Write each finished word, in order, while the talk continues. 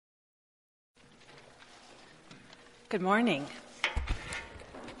Good morning.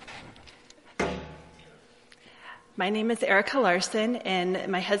 My name is Erica Larson,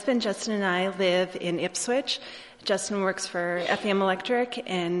 and my husband Justin and I live in Ipswich. Justin works for FEM Electric,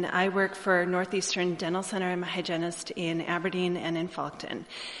 and I work for Northeastern Dental Center. I'm a hygienist in Aberdeen and in Falkton.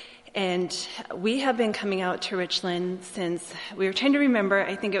 And we have been coming out to Richland since, we were trying to remember,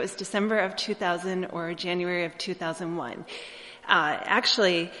 I think it was December of 2000 or January of 2001.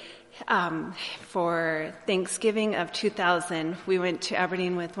 For Thanksgiving of 2000, we went to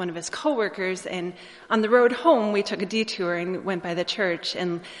Aberdeen with one of his coworkers, and on the road home, we took a detour and went by the church.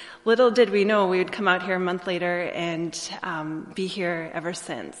 And little did we know we would come out here a month later and be here ever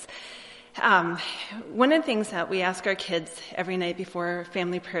since. One of the things that we ask our kids every night before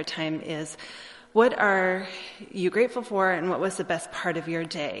family prayer time is, what are you grateful for, and what was the best part of your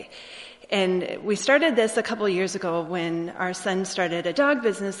day? And we started this a couple of years ago when our son started a dog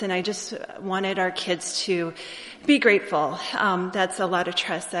business, and I just wanted our kids to be grateful. That's a lot of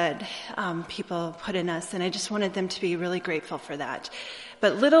trust that people put in us, and I just wanted them to be really grateful for that.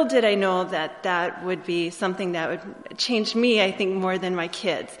 But little did I know that that would be something that would change me, I think, more than my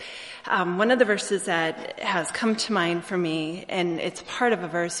kids. One of the verses that has come to mind for me, and it's part of a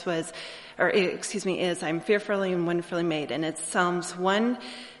verse is, I'm fearfully and wonderfully made, and it's Psalms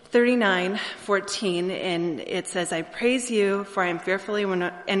 139:14, and it says, I praise you, for I am fearfully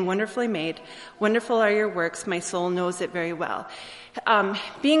and wonderfully made. Wonderful are your works, my soul knows it very well.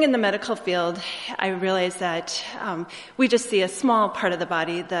 Being in the medical field, I realize that we just see a small part of the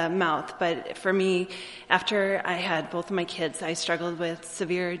body, the mouth. But for me, after I had both of my kids, I struggled with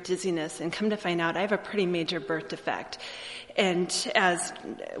severe dizziness, and come to find out I have a pretty major birth defect. And as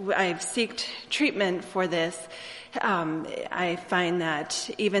I've sought treatment for this, I find that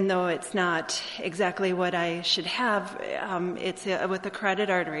even though it's not exactly what I should have, it's with a carotid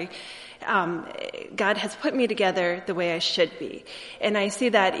artery, God has put me together the way I should be. And I see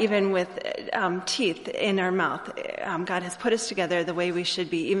that even with teeth in our mouth. God has put us together the way we should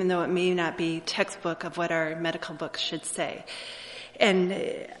be, even though it may not be textbook of what our medical books should say. And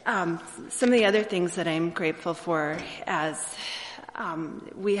some of the other things that I'm grateful for as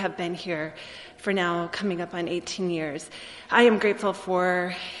we have been here for now coming up on 18 years. I am grateful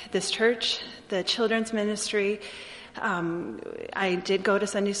for this church, the children's ministry. I did go to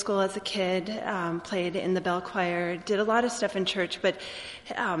Sunday school as a kid, played in the bell choir, did a lot of stuff in church, but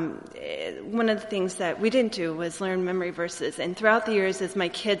one of the things that we didn't do was learn memory verses. And throughout the years, as my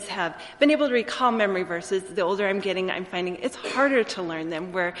kids have been able to recall memory verses, the older I'm getting, I'm finding it's harder to learn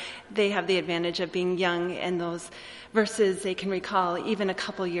them, where they have the advantage of being young, and those verses they can recall even a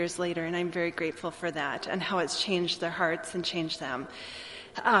couple years later, and I'm very grateful for that and how it's changed their hearts and changed them.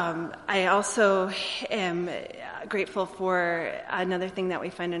 I also am grateful for another thing that we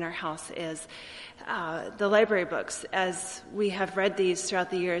find in our house is the library books. As we have read these throughout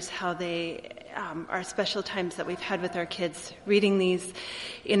the years, how they are special times that we've had with our kids, reading these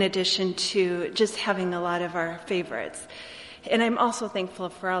in addition to just having a lot of our favorites. And I'm also thankful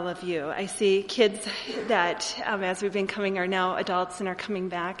for all of you. I see kids that, as we've been coming, are now adults and are coming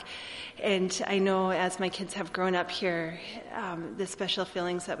back. And I know as my kids have grown up here, the special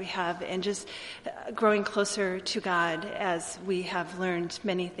feelings that we have, and just growing closer to God as we have learned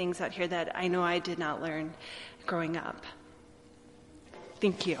many things out here that I know I did not learn growing up.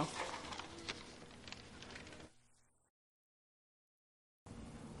 Thank you.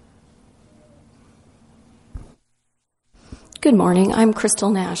 Good morning. I'm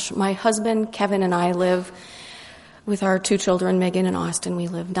Crystal Nash. My husband, Kevin, and I live with our two children, Megan and Austin. We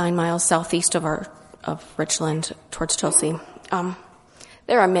live 9 miles southeast of Richland towards Chelsea.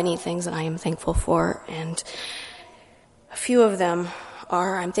 There are many things that I am thankful for, and a few of them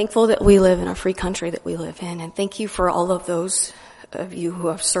are, I'm thankful that we live in a free country that we live in, and thank you for all of those of you who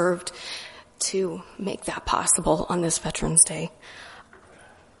have served to make that possible on this Veterans Day.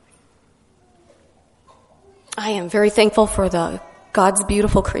 I am very thankful for God's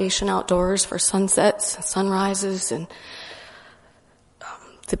beautiful creation outdoors, for sunsets, sunrises, and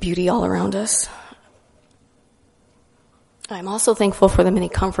the beauty all around us. I'm also thankful for the many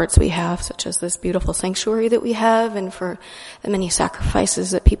comforts we have, such as this beautiful sanctuary that we have, and for the many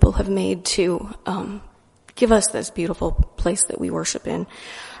sacrifices that people have made to give us this beautiful place that we worship in.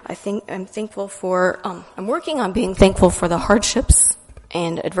 I'm thankful for, I'm working on being thankful for the hardships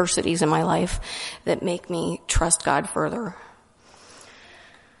and adversities in my life that make me trust God further.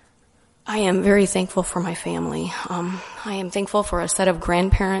 I am very thankful for my family. I am thankful for a set of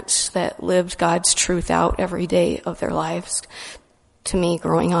grandparents that lived God's truth out every day of their lives. To me,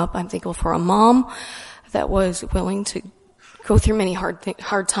 growing up, I'm thankful for a mom that was willing to go through many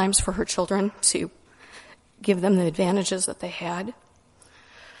hard times for her children, to give them the advantages that they had.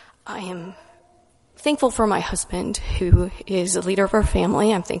 I am thankful for my husband, who is the leader of our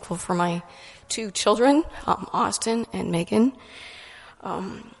family. I'm thankful for my 2 children, Austin and Megan.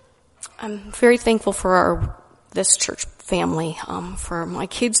 I'm very thankful for this church family, for my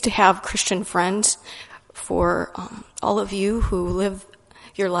kids to have Christian friends, for all of you who live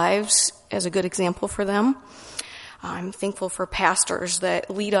your lives as a good example for them. I'm thankful for pastors that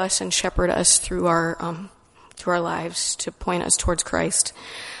lead us and shepherd us through our lives to point us towards Christ.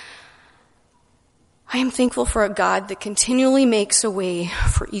 I am thankful for a God that continually makes a way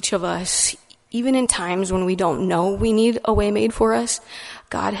for each of us, even in times when we don't know we need a way made for us.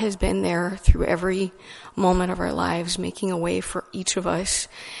 God has been there through every moment of our lives, making a way for each of us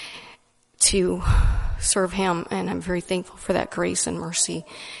to serve Him, and I'm very thankful for that grace and mercy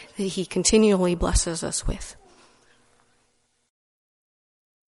that He continually blesses us with.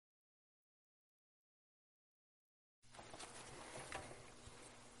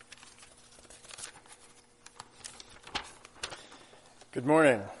 Good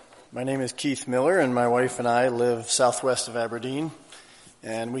morning. My name is Keith Miller, and my wife and I live southwest of Aberdeen,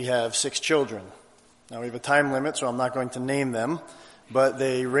 and we have 6 children. Now, we have a time limit, so I'm not going to name them, but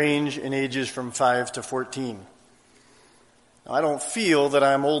they range in ages from 5 to 14. Now, I don't feel that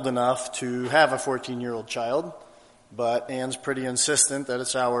I'm old enough to have a 14-year-old child, but Anne's pretty insistent that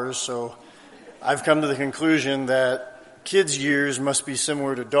it's ours, so I've come to the conclusion that kids' years must be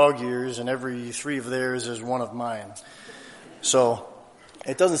similar to dog years, and every 3 of theirs is one of mine. So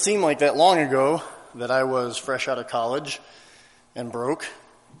it doesn't seem like that long ago that I was fresh out of college and broke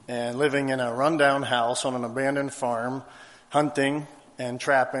and living in a rundown house on an abandoned farm, hunting and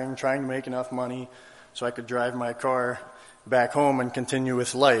trapping, trying to make enough money so I could drive my car back home and continue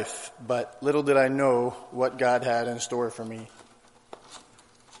with life. But little did I know what God had in store for me.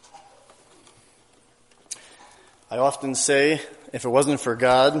 I often say, if it wasn't for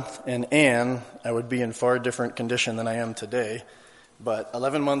God and Anne, I would be in far different condition than I am today. But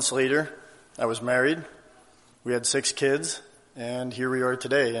 11 months later, I was married, we had 6 kids, and here we are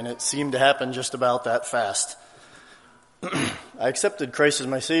today, and it seemed to happen just about that fast. I accepted Christ as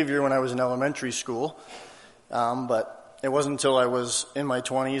my Savior when I was in elementary school, but it wasn't until I was in my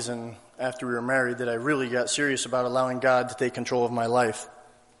 20s and after we were married that I really got serious about allowing God to take control of my life.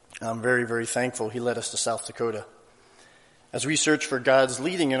 I'm very, very thankful He led us to South Dakota. As we search for God's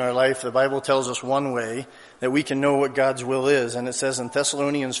leading in our life, the Bible tells us one way that we can know what God's will is, and it says in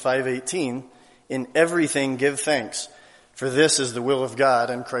Thessalonians 5:18, "In everything give thanks, for this is the will of God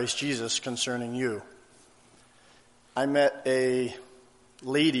in Christ Jesus concerning you." I met a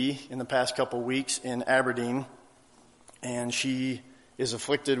lady in the past couple weeks in Aberdeen, and she is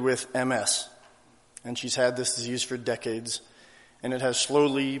afflicted with MS, and she's had this disease for decades, and it has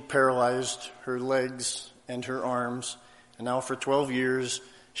slowly paralyzed her legs and her arms. And now for 12 years,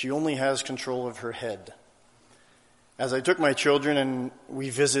 she only has control of her head. As I took my children and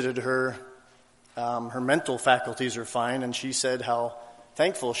we visited her, her mental faculties are fine, and she said how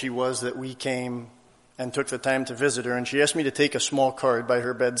thankful she was that we came and took the time to visit her. And she asked me to take a small card by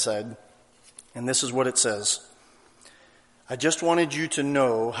her bedside, and this is what it says. "I just wanted you to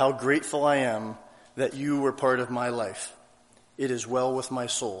know how grateful I am that you were part of my life. It is well with my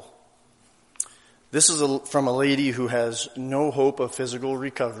soul." This is from a lady who has no hope of physical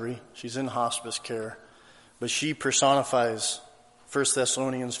recovery. She's in hospice care. But she personifies 1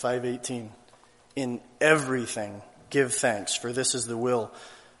 Thessalonians 5:18. "In everything give thanks, for this is the will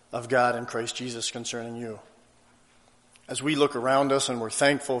of God in Christ Jesus concerning you." As we look around us and we're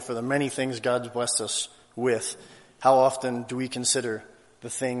thankful for the many things God's blessed us with, how often do we consider the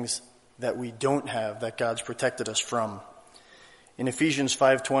things that we don't have that God's protected us from? In Ephesians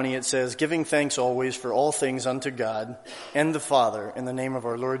 5:20 it says, "Giving thanks always for all things unto God and the Father in the name of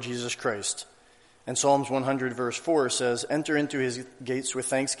our Lord Jesus Christ." And Psalms 100 verse 4 says, "Enter into his gates with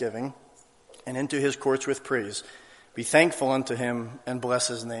thanksgiving and into his courts with praise. Be thankful unto him and bless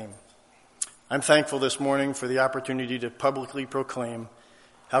his name." I'm thankful this morning for the opportunity to publicly proclaim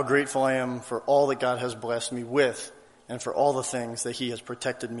how grateful I am for all that God has blessed me with and for all the things that He has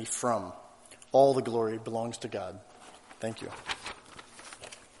protected me from. All the glory belongs to God. Thank you.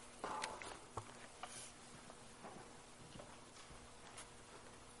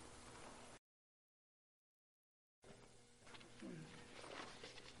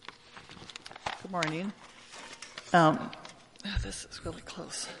 Good morning. This is really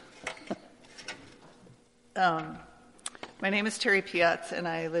close. My name is Terry Pietz, and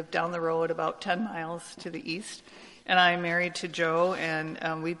I live down the road about 10 miles to the east. And I'm married to Joe,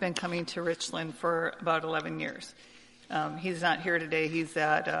 and we've been coming to Richland for about 11 years. He's not here today. He's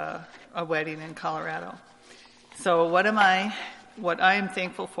at a wedding in Colorado. So what I am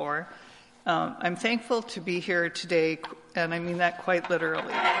thankful for, I'm thankful to be here today, and I mean that quite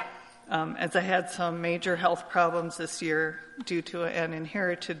literally, as I had some major health problems this year due to an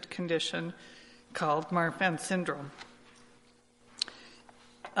inherited condition called Marfan syndrome.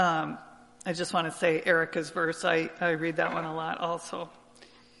 I just want to say Erica's verse, I read that one a lot also.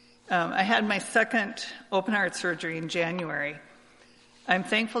 I had my second open heart surgery in January. I'm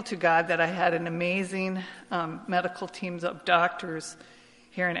thankful to God that I had an amazing medical teams of doctors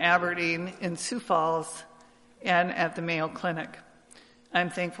here in Aberdeen, in Sioux Falls, and at the Mayo Clinic. I'm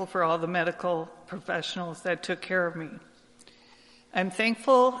thankful for all the medical professionals that took care of me. I'm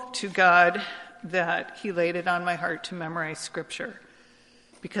thankful to God that He laid it on my heart to memorize Scripture,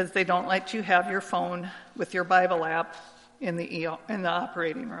 because they don't let you have your phone with your Bible app in the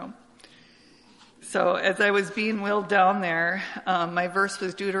operating room. So as I was being wheeled down there, my verse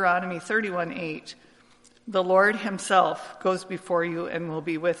was Deuteronomy 31:8. The Lord Himself goes before you and will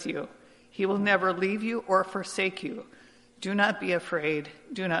be with you. He will never leave you or forsake you. Do not be afraid.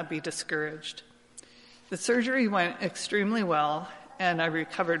 Do not be discouraged. The surgery went extremely well, and I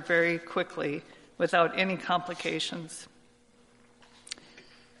recovered very quickly without any complications.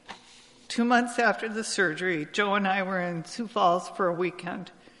 2 months after the surgery, Joe and I were in Sioux Falls for a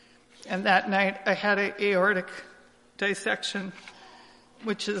weekend. And that night I had an aortic dissection,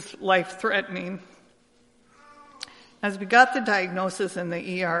 which is life-threatening. As we got the diagnosis in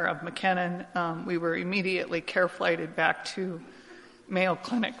the ER of McKinnon, we were immediately care-flighted back to Mayo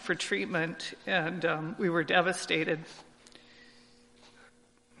Clinic for treatment, and we were devastated.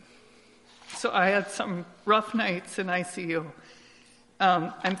 So I had some rough nights in ICU.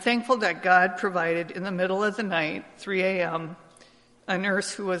 I'm thankful that God provided in the middle of the night, 3 a.m., a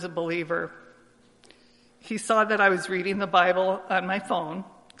nurse who was a believer. He saw that I was reading the Bible on my phone.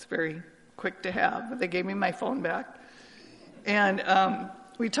 It's very quick to have, but they gave me my phone back. And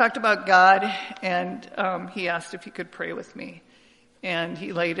we talked about God, and he asked if he could pray with me. And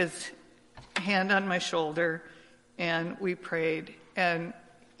he laid his hand on my shoulder, and we prayed. And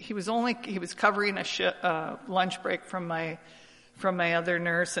he was covering a lunch break from my other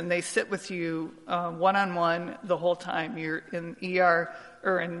nurse, and they sit with you one-on-one the whole time. You're in ER,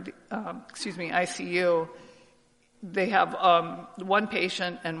 or in, ICU. They have one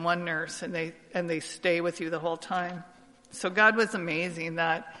patient and one nurse, and they stay with you the whole time. So God was amazing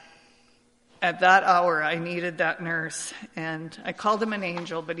that at that hour I needed that nurse, and I called him an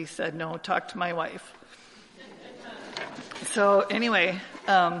angel, but he said, no, talk to my wife. So anyway,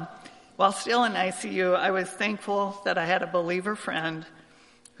 while still in ICU, I was thankful that I had a believer friend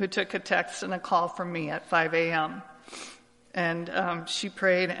who took a text and a call from me at 5 a.m. And she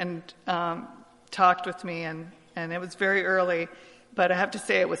prayed and talked with me, and it was very early. But I have to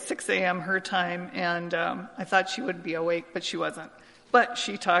say it was 6 a.m. her time, and I thought she would be awake, but she wasn't. But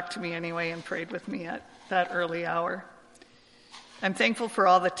she talked to me anyway and prayed with me at that early hour. I'm thankful for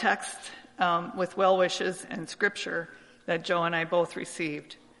all the texts with well wishes and scripture that Joe and I both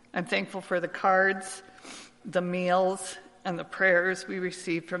received. I'm thankful for the cards, the meals, and the prayers we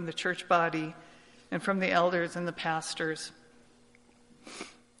received from the church body and from the elders and the pastors.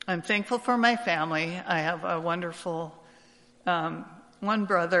 I'm thankful for my family. I have a wonderful one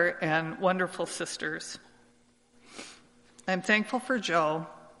brother and wonderful sisters. I'm thankful for Joe,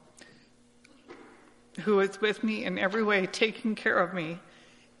 who is with me in every way, taking care of me,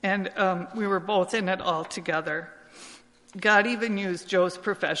 and we were both in it all together. God even used Joe's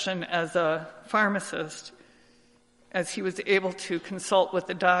profession as a pharmacist, as he was able to consult with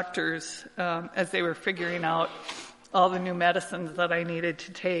the doctors as they were figuring out all the new medicines that I needed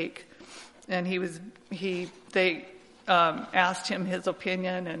to take. And they asked him his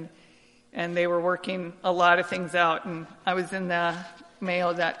opinion, and they were working a lot of things out. And I was in the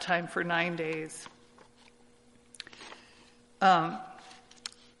Mayo that time for 9 days.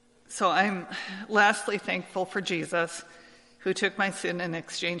 So I'm lastly thankful for Jesus, who took my sin in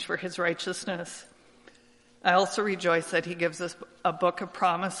exchange for his righteousness. I also rejoice that he gives us a book of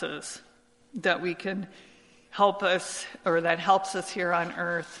promises that we can help us, or that helps us here on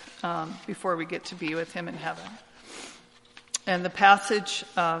earth before we get to be with him in heaven. And the passage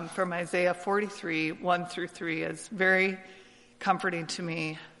from Isaiah 43, 1 through 3 is very comforting to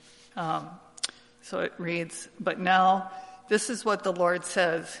me. So it reads, "But now this is what the Lord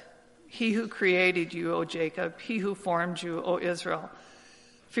says, He who created you, O Jacob, he who formed you, O Israel.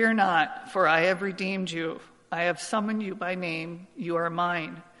 Fear not, for I have redeemed you. I have summoned you by name. You are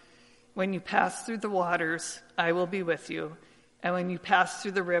mine. When you pass through the waters, I will be with you. And when you pass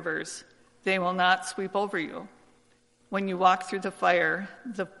through the rivers, they will not sweep over you. When you walk through the fire,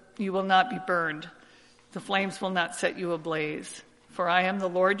 you will not be burned. The flames will not set you ablaze. For I am the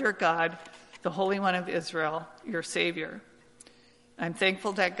Lord your God, the Holy One of Israel, your Savior. I'm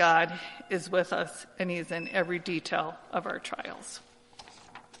thankful that God is with us and he is in every detail of our trials.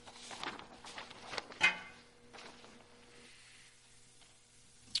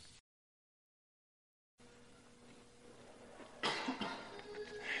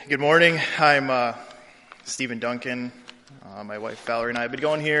 Good morning. I'm Stephen Duncan. My wife Valerie and I have been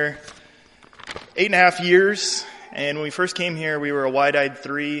going here 8.5 years. And when we first came here, we were a wide-eyed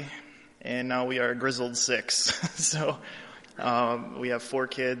 3, and now we are a grizzled 6. So we have 4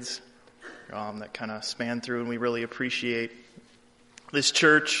 kids that kind of span through, and we really appreciate this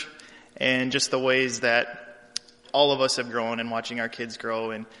church and just the ways that all of us have grown and watching our kids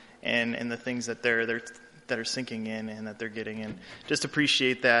grow and the things that that are sinking in and that they're getting, and just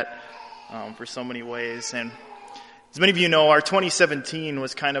appreciate that for so many ways. And as many of you know, our 2017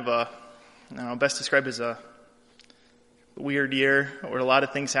 was kind of best described as a weird year where a lot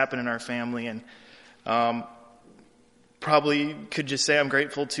of things happened in our family, and probably could just say I'm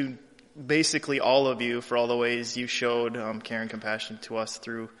grateful to basically all of you for all the ways you showed care and compassion to us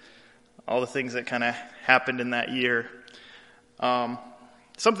through all the things that kind of happened in that year.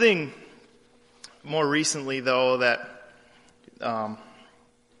 Something more recently, though, that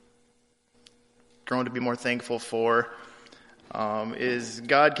grown to be more thankful for is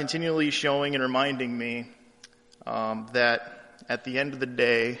God continually showing and reminding me that at the end of the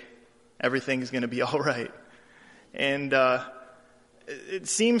day, everything's going to be all right. And it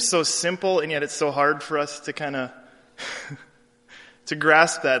seems so simple, and yet it's so hard for us to kind of to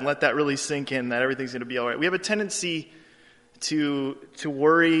grasp that and let that really sink in, that everything's going to be all right. We have a tendency to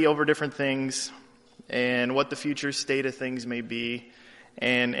worry over different things and what the future state of things may be.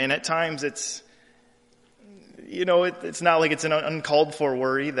 And at times it's, it's not like it's an uncalled for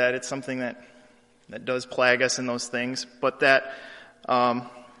worry, that it's something that does plague us in those things, but that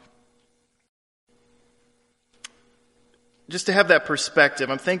just to have that perspective,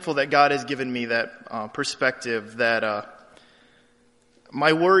 I'm thankful that God has given me that perspective that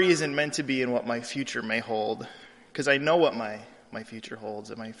my worry isn't meant to be in what my future may hold, because I know what my future holds,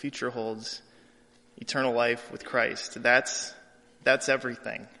 and my future holds eternal life with Christ. That's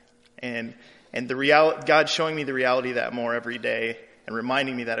everything. And God showing me the reality of that more every day and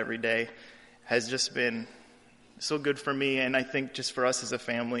reminding me that every day has just been so good for me, and I think just for us as a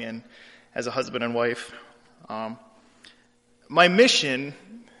family and as a husband and wife. My mission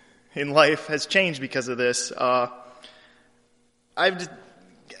in life has changed because of this. I've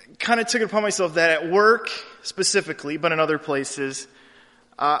kind of took it upon myself that at work specifically, but in other places,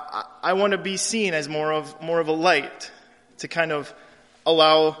 I want to be seen as more of a light, to kind of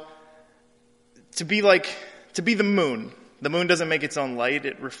allow to be the moon. The moon doesn't make its own light;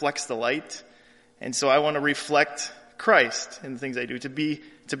 it reflects the light, and so I want to reflect Christ in the things I do, to be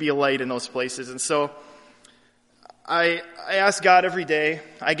a light in those places. And so I ask God every day.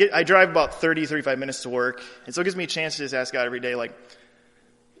 I drive about 35 minutes to work, and so it gives me a chance to just ask God every day, like,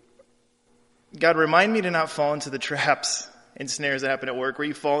 God, remind me to not fall into the traps and snares that happen at work, where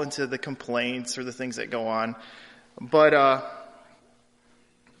you fall into the complaints or the things that go on,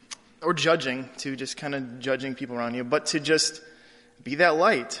 or judging, to just kind of judging people around you, but to just be that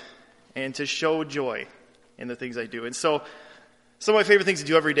light and to show joy in the things I do. And so some of my favorite things to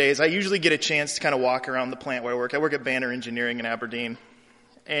do every day is I usually get a chance to kind of walk around the plant where I work. I work at Banner Engineering in Aberdeen.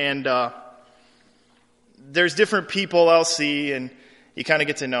 And there's different people I'll see, and you kind of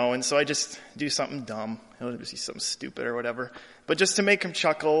get to know. And so I just do something dumb. I'll just see something stupid or whatever. But just to make them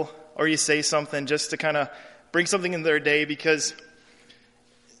chuckle, or you say something just to kind of bring something in their day, because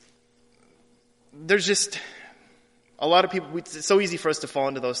there's just a lot of people, it's so easy for us to fall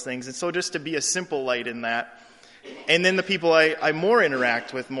into those things. And so just to be a simple light in that. And then the people I more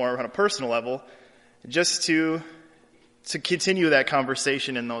interact with more on a personal level, just to continue that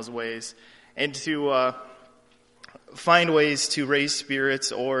conversation in those ways, and to find ways to raise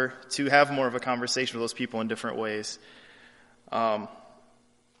spirits or to have more of a conversation with those people in different ways.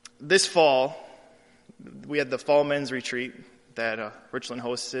 This fall, we had the fall men's retreat that Richland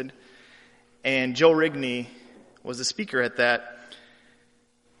hosted, and Joe Rigney was the speaker at that.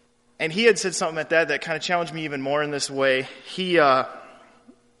 And he had said something at that kind of challenged me even more in this way. He brought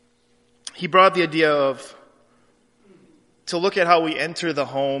up the idea of to look at how we enter the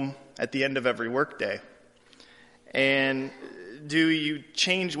home at the end of every workday. And do you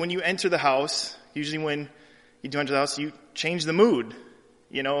change, when you enter the house, usually when you do enter the house, you change the mood.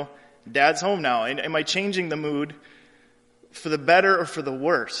 Dad's home now. And am I changing the mood for the better or for the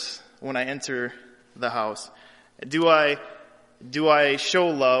worse when I enter the house? Do I show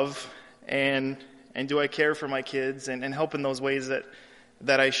love and And do I care for my kids and help in those ways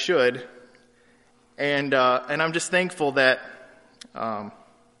that I should? And I'm just thankful that God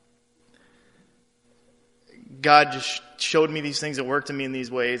just showed me these things and worked in me in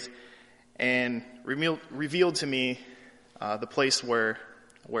these ways and revealed to me the place where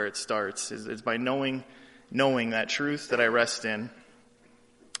it starts is by knowing that truth that I rest in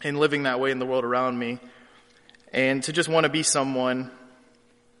and living that way in the world around me, and to just want to be someone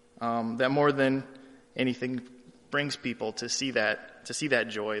that more than anything brings people to see that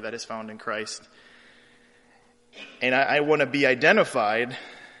joy that is found in Christ. And I want to be identified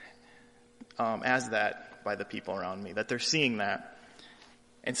as that by the people around me, that they're seeing that.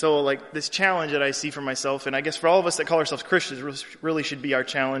 And so, like, this challenge that I see for myself, and I guess for all of us that call ourselves Christians, really should be our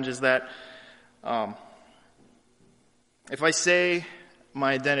challenge, is that if I say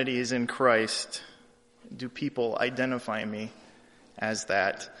my identity is in Christ, do people identify me as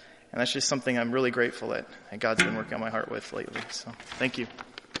that? And that's just something I'm really grateful that God's been working on my heart with lately. So, thank you.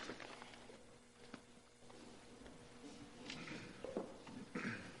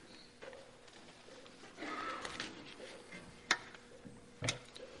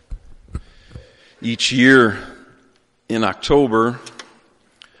 Each year in October,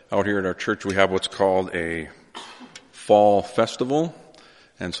 out here at our church, we have what's called a fall festival.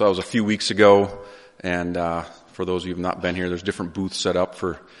 And so that was a few weeks ago. And for those of you who have not been here, there's different booths set up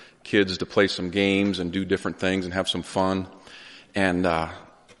for kids to play some games and do different things and have some fun. And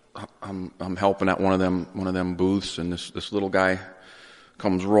I'm helping at one of them booths, and this little guy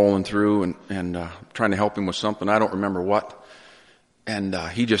comes rolling through and trying to help him with something. I don't remember what. And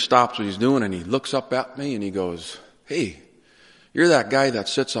he just stops what he's doing, and he looks up at me, and he goes, "Hey, you're that guy that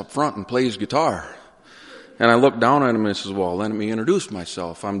sits up front and plays guitar." And I look down at him and I says, "Well, let me introduce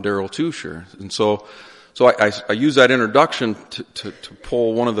myself. I'm Daryl Tusher." And so I use that introduction to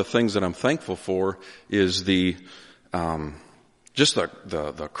pull one of the things that I'm thankful for is the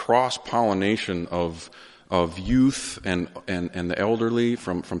cross-pollination of youth and the elderly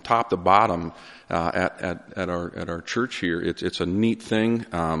from top to bottom at our church here. It's a neat thing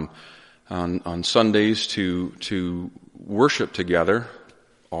on Sundays to worship together,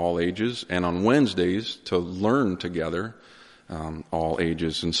 all ages, and on Wednesdays to learn together, all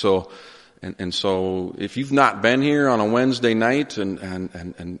ages. And so if you've not been here on a Wednesday night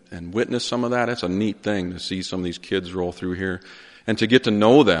and witnessed some of that, it's a neat thing to see some of these kids roll through here and to get to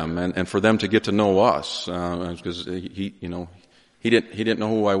know them and for them to get to know us, because he didn't know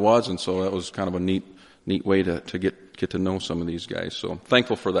who I was, and so that was kind of a neat way to get to know some of these guys. So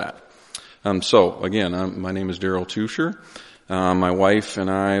thankful for that. So again, my name is Daryl Tusher. My wife and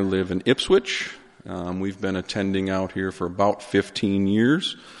I live in Ipswich. We've been attending out here for about 15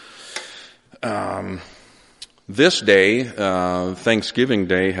 years. This day, Thanksgiving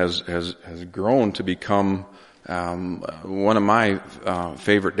Day, has grown to become one of my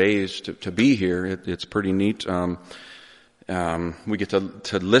favorite days to be here. It's pretty neat. We get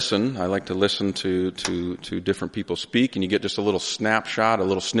to listen. I like to listen to different people speak, and you get just a little snapshot, a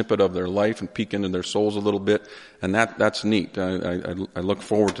little snippet of their life, and peek into their souls a little bit, and that's neat. I look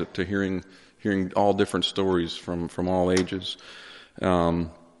forward to hearing all different stories from all ages.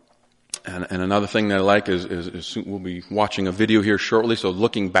 And another thing that I like is we'll be watching a video here shortly. So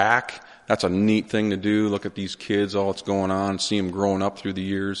looking back, that's a neat thing to do. Look at these kids, all that's going on, see them growing up through the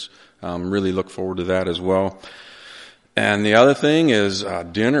years. Really look forward to that as well. And the other thing is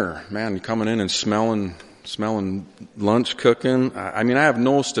dinner. Man, coming in and smelling lunch cooking. I mean, I have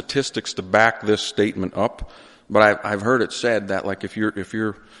no statistics to back this statement up, but I've heard it said that, like, if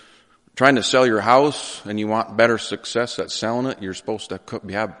you're trying to sell your house and you want better success at selling it, you're supposed to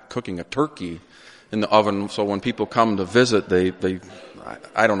have cooking a turkey in the oven. So when people come to visit,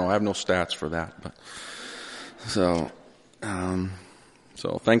 I don't know, I have no stats for that, but so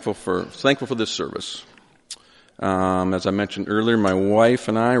thankful for this service. As I mentioned earlier, my wife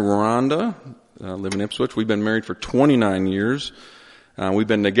and I, Rhonda, live in Ipswich. We've been married for 29 years. We've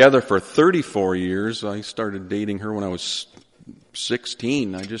been together for 34 years. I started dating her when I was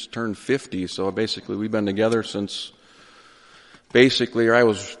 16. I just turned 50. So basically we've been together since I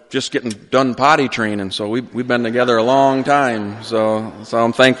was just getting done potty training. So we've been together a long time. So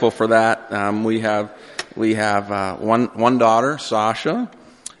I'm thankful for that. We have one daughter, Sasha,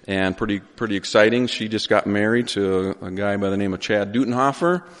 and pretty exciting. She just got married to a guy by the name of Chad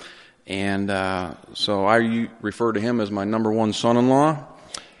Dutenhofer. And so I refer to him as my number one son-in-law.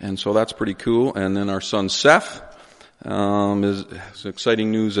 And so that's pretty cool. And then our son Seth is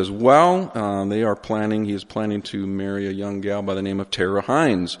exciting news as well. He is planning to marry a young gal by the name of Tara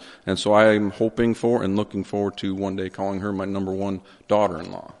Hines. And so I am hoping for and looking forward to one day calling her my number one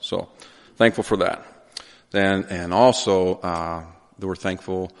daughter-in-law. So thankful for that. And also, we're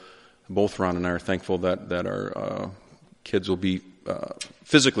thankful, both Ron and I are thankful that our kids will be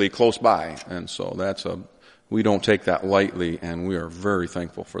physically close by. And so we don't take that lightly, and we are very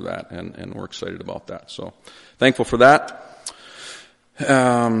thankful for that, and we're excited about that. So thankful for that.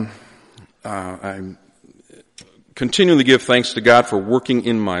 I continually give thanks to God for working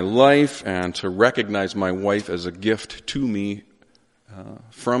in my life and to recognize my wife as a gift to me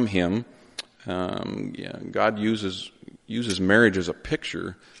from Him. God uses marriage as a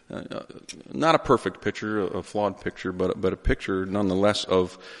picture, not a perfect picture, a flawed picture, but a picture nonetheless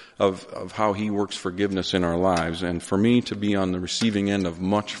of how He works forgiveness in our lives. And for me to be on the receiving end of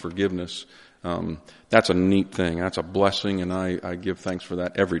much forgiveness, that's a neat thing. That's a blessing, and I give thanks for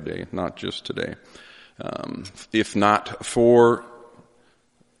that every day, not just today. If not for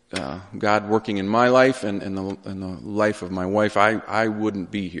God working in my life and the life of my wife, I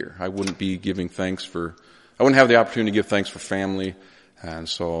wouldn't be here. I wouldn't be giving thanks I wouldn't have the opportunity to give thanks for family. And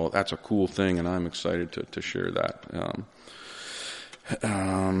so that's a cool thing, and I'm excited to share that.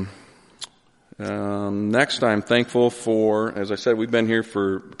 Next, I'm thankful for, as I said, we've been here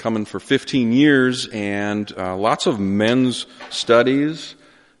coming for 15 years, and lots of men's studies.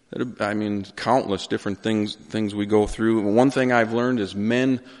 Countless different things we go through. One thing I've learned is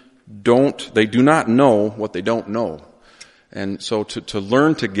men do not know what they don't know. And so to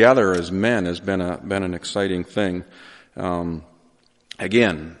learn together as men has been an exciting thing.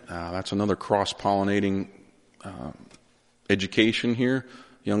 Again, that's another cross-pollinating education here.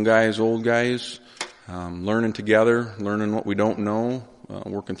 Young guys, old guys, learning together, learning what we don't know,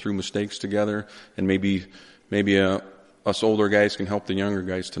 working through mistakes together, and maybe us older guys can help the younger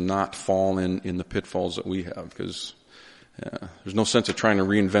guys to not fall in the pitfalls that we have, because there's no sense of trying to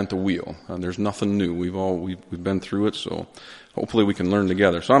reinvent the wheel. There's nothing new. We've been through it, so hopefully we can learn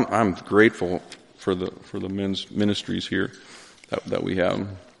together. So I'm grateful for the men's ministries here that we have.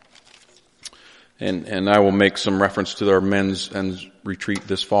 And I will make some reference to our men's retreat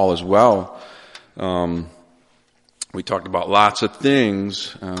this fall as well. We talked about lots of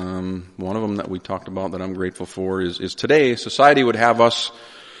things. One of them that we talked about that I'm grateful for is today society would have us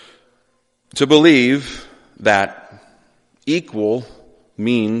to believe that equal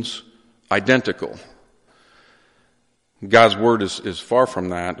means identical. God's word is far from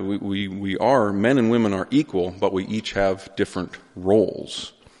that. We are, men and women are equal, but we each have different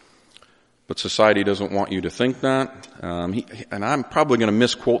roles. But society doesn't want you to think that. And I'm probably going to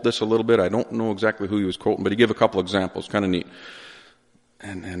misquote this a little bit. I don't know exactly who he was quoting, but he gave a couple examples, kind of neat.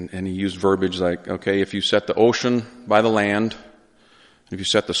 And he used verbiage like, okay, if you set the ocean by the land, if you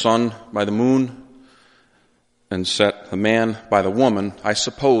set the sun by the moon, and set the man by the woman, I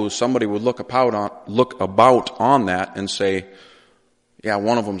suppose somebody would look about on that and say, yeah,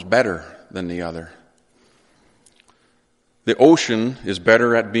 one of them's better than the other. The ocean is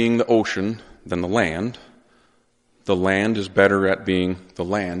better at being the ocean than the land. The land is better at being the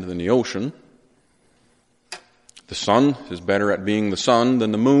land than the ocean. The sun is better at being the sun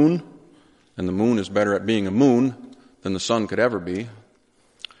than the moon, and the moon is better at being a moon than the sun could ever be.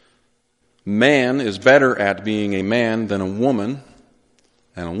 Man is better at being a man than a woman,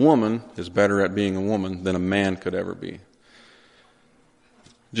 and a woman is better at being a woman than a man could ever be.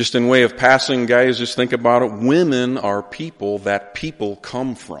 Just in way of passing, guys, just think about it. Women are people that people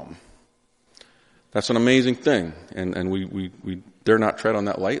come from. That's an amazing thing, and we dare not tread on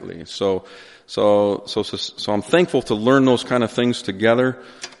that lightly. So I'm thankful to learn those kind of things together.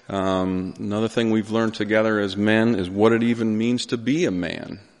 Another thing we've learned together as men is what it even means to be a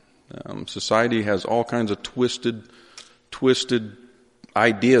man. Society has all kinds of twisted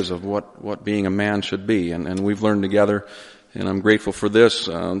ideas of what being a man should be, and we've learned together, and I'm grateful for this.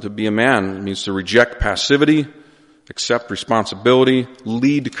 To be a man means to reject passivity, accept responsibility,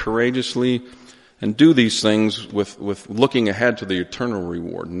 lead courageously, and do these things with looking ahead to the eternal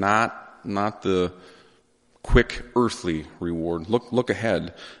reward, not the quick earthly reward. Look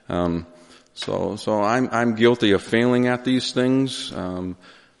ahead. So I'm guilty of failing at these things. And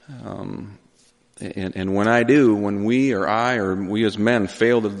when I do, when we or I or we as men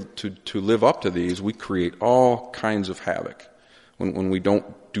fail to live up to these, we create all kinds of havoc when we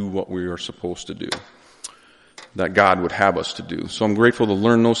don't do what we are supposed to do, that God would have us to do. So I'm grateful to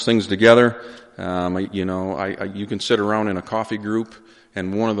learn those things together. You can sit around in a coffee group,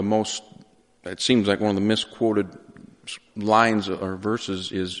 and it seems like one of the misquoted lines or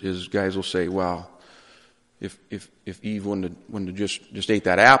verses is guys will say, well, if Eve wouldn't have just ate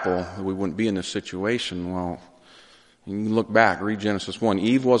that apple, we wouldn't be in this situation. Well, you can look back, read Genesis 1.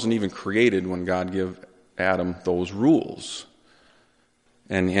 Eve wasn't even created when God gave Adam those rules.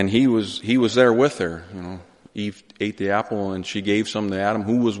 And he was there with her. Eve ate the apple and she gave some to Adam,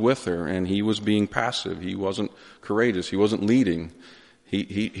 who was with her, and he was being passive. He wasn't courageous. He wasn't leading.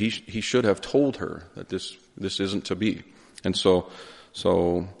 He should have told her that this isn't to be. And so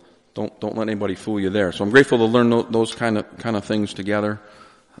don't let anybody fool you there. So I'm grateful to learn those kind of things together.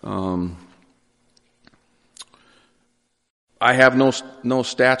 I have no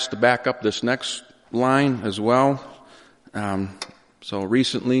stats to back up this next line as well. So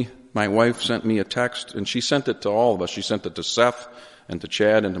recently, my wife sent me a text, and she sent it to all of us. She sent it to Seth and to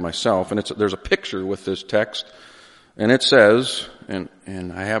Chad and to myself, and there's a picture with this text, and it says, and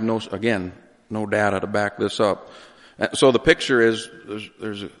I have no data to back this up. So the picture is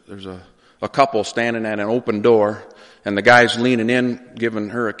there's a couple standing at an open door, and the guy's leaning in, giving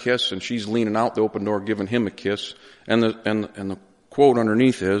her a kiss, and she's leaning out the open door, giving him a kiss, and the quote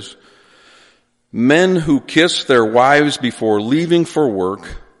underneath is, "Men who kiss their wives before leaving for work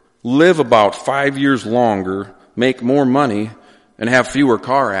live about 5 years longer, make more money, and have fewer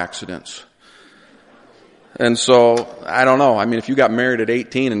car accidents." And so, I don't know. I mean, if you got married at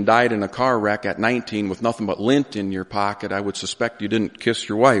 18 and died in a car wreck at 19 with nothing but lint in your pocket, I would suspect you didn't kiss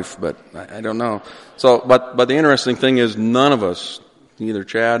your wife, but I don't know. So, but the interesting thing is none of us, neither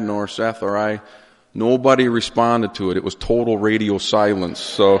Chad nor Seth or I, nobody responded to it. It was total radio silence.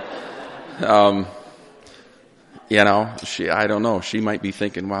 So, I don't know. She might be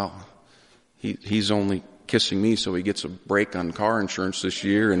thinking, well, he's only kissing me so he gets a break on car insurance this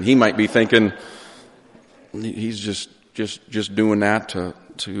year, and he might be thinking he's just doing that to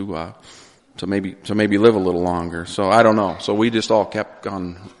maybe live a little longer. So I don't know. So we just all kept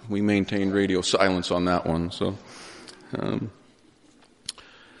on. We maintained radio silence on that one. So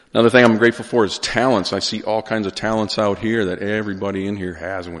another thing I'm grateful for is talents. I see all kinds of talents out here that everybody in here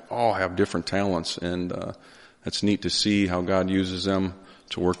has, and we all have different talents, and it's neat to see how God uses them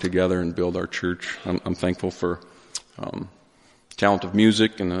to work together and build our church. I'm thankful for talent of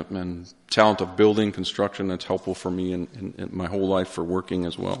music and talent of building, construction. That's helpful for me in my whole life for working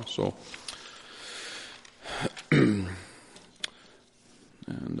as well. So, and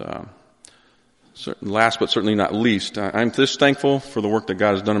last but certainly not least, I'm just thankful for the work that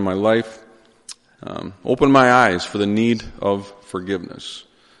God has done in my life. Open my eyes for the need of forgiveness.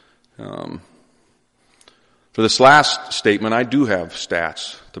 For this last statement, I do have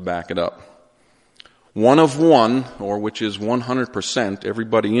stats to back it up. 1 of 1, or which is 100%,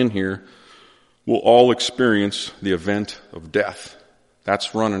 everybody in here will all experience the event of death.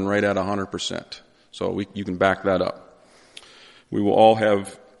 That's running right at 100%. So you can back that up. We will all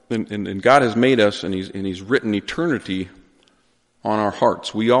have, and God has made us, and He's written eternity on our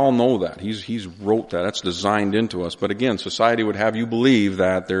hearts. We all know that. He's wrote that. That's designed into us. But again, society would have you believe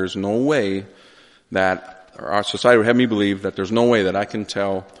that there's no way that, or our society would have me believe that there's no way that I can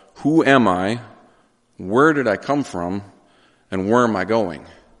tell who am I, where did I come from, and where am I going?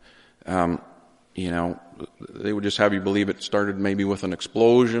 They would just have you believe it started maybe with an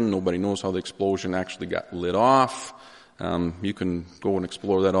explosion. Nobody knows how the explosion actually got lit off. You can go and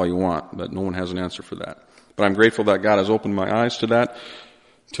explore that all you want, but no one has an answer for that. But I'm grateful that God has opened my eyes to that,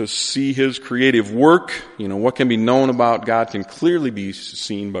 to see His creative work. What can be known about God can clearly be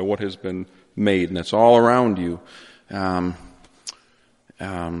seen by what has been made, and it's all around you. I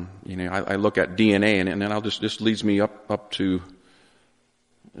look at DNA, and then this leads me up to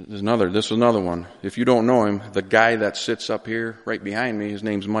this is another one. If you don't know him, the guy that sits up here right behind me, his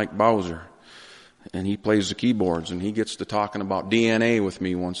name's Mike Bowser, and he plays the keyboards, and he gets to talking about DNA with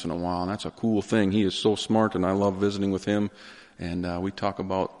me once in a while, and that's a cool thing. He is so smart, and I love visiting with him, and we talk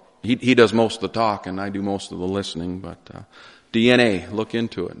about. He does most of the talk, and I do most of the listening, but. DNA, look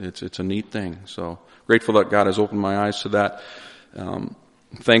into it. It's a neat thing. So grateful that God has opened my eyes to that.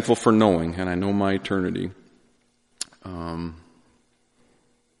 Thankful for knowing, and I know my eternity.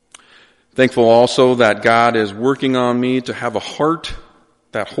 Thankful also that God is working on me to have a heart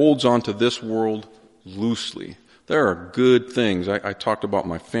that holds on to this world loosely. There are good things. I talked about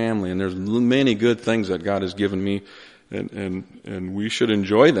my family, and there's many good things that God has given me, and we should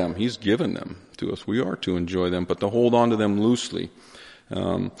enjoy them. He's given them to us. We are to enjoy them, but to hold on to them loosely,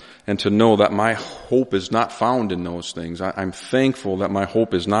 and to know that my hope is not found in those things. I'm thankful that my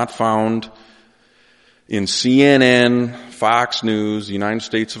hope is not found in CNN, Fox News, the United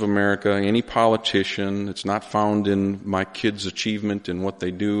States of America, any politician. It's not found in my kids' achievement in what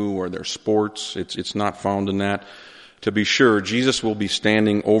they do or their sports. It's not found in that. To be sure, Jesus will be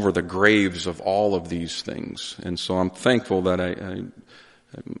standing over the graves of all of these things. And so I'm thankful that I'm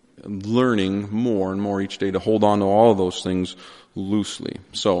learning more and more each day to hold on to all of those things loosely.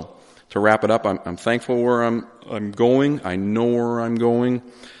 So to wrap it up, I'm thankful where I'm going. I know where I'm going.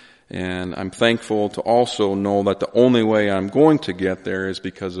 And I'm thankful to also know that the only way I'm going to get there is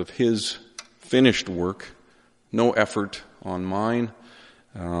because of His finished work. No effort on mine.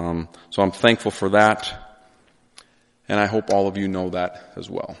 So I'm thankful for that. And I hope all of you know that as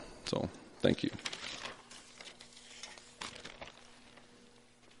well. So, thank you.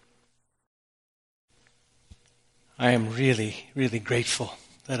 I am really, really grateful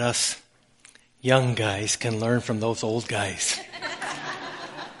that us young guys can learn from those old guys.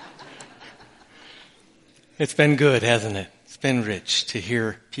 It's been good, hasn't it? It's been rich to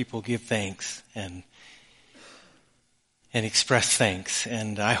hear people give thanks and express thanks.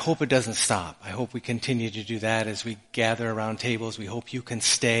 And I hope it doesn't stop. I hope we continue to do that as we gather around tables. We hope you can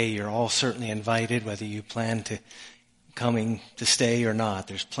stay. You're all certainly invited, whether you plan to coming to stay or not.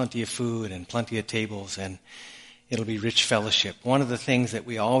 There's plenty of food and plenty of tables, and it'll be rich fellowship. One of the things that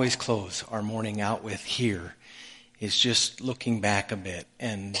we always close our morning out with here is just looking back a bit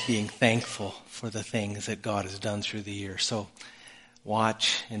and being thankful for the things that God has done through the year. So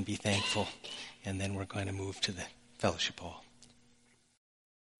watch and be thankful, and then we're going to move to the fellowship hall.